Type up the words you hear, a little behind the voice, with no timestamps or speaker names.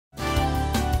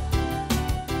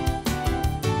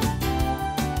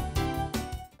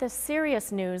the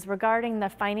serious news regarding the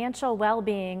financial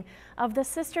well-being of the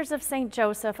Sisters of St.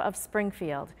 Joseph of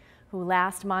Springfield, who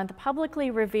last month publicly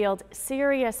revealed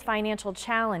serious financial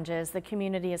challenges the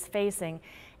community is facing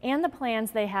and the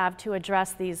plans they have to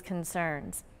address these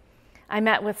concerns. I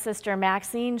met with Sister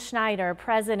Maxine Schneider,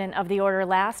 president of the order,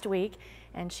 last week,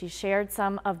 and she shared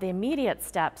some of the immediate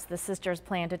steps the sisters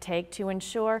plan to take to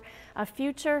ensure a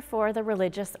future for the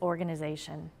religious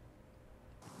organization.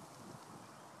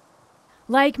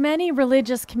 Like many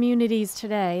religious communities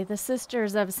today, the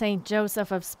Sisters of St.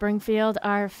 Joseph of Springfield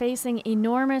are facing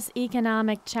enormous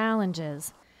economic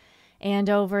challenges. And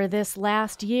over this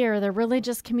last year, the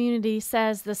religious community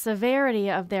says the severity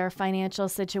of their financial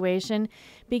situation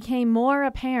became more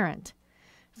apparent.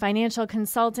 Financial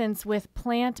consultants with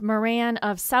Plant Moran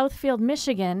of Southfield,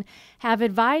 Michigan, have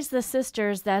advised the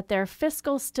sisters that their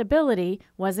fiscal stability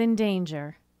was in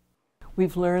danger.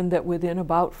 We've learned that within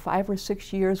about 5 or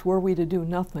 6 years, were we to do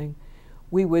nothing,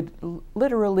 we would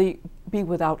literally be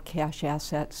without cash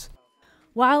assets.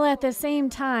 While at the same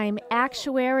time,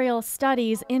 actuarial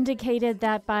studies indicated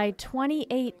that by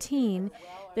 2018,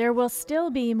 there will still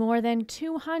be more than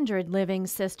 200 living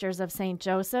Sisters of St.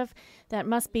 Joseph that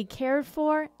must be cared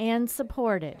for and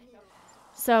supported.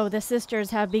 So the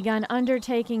sisters have begun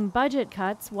undertaking budget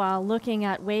cuts while looking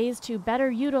at ways to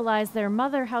better utilize their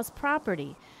mother house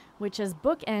property, which is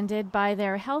bookended by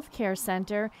their health care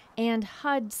center and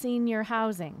HUD senior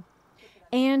housing.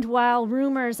 And while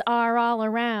rumors are all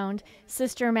around,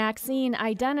 Sister Maxine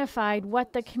identified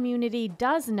what the community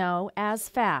does know as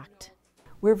fact.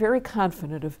 We're very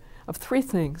confident of 3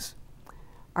 things.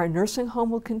 Our nursing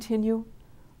home will continue,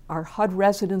 our HUD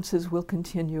residences will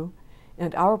continue,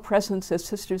 and our presence as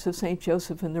Sisters of St.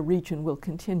 Joseph in the region will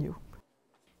continue.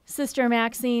 Sister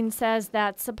Maxine says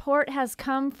that support has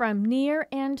come from near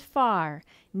and far,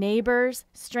 neighbors,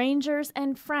 strangers,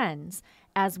 and friends,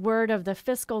 as word of the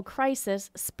fiscal crisis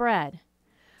spread.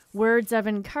 Words of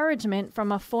encouragement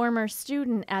from a former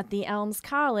student at the Elms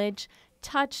College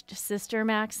touched Sister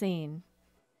Maxine.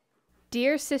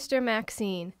 Dear Sister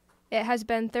Maxine, it has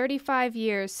been 35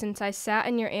 years since I sat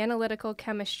in your analytical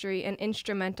chemistry and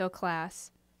instrumental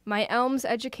class. My Elms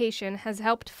education has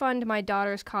helped fund my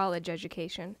daughter's college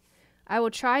education. I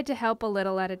will try to help a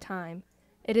little at a time.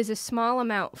 It is a small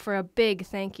amount for a big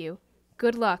thank you.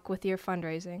 Good luck with your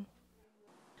fundraising.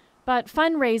 But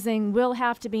fundraising will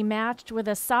have to be matched with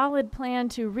a solid plan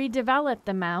to redevelop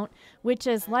the Mount, which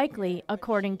is likely,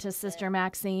 according to Sister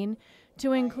Maxine,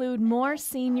 to include more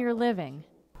senior living.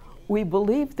 We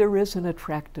believe there is an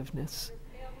attractiveness,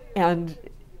 and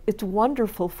it's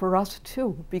wonderful for us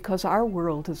too, because our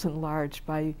world is enlarged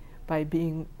by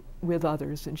being with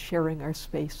others and sharing our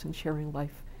space and sharing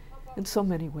life in so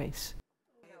many ways.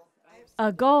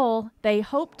 A goal they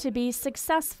hope to be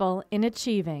successful in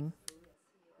achieving.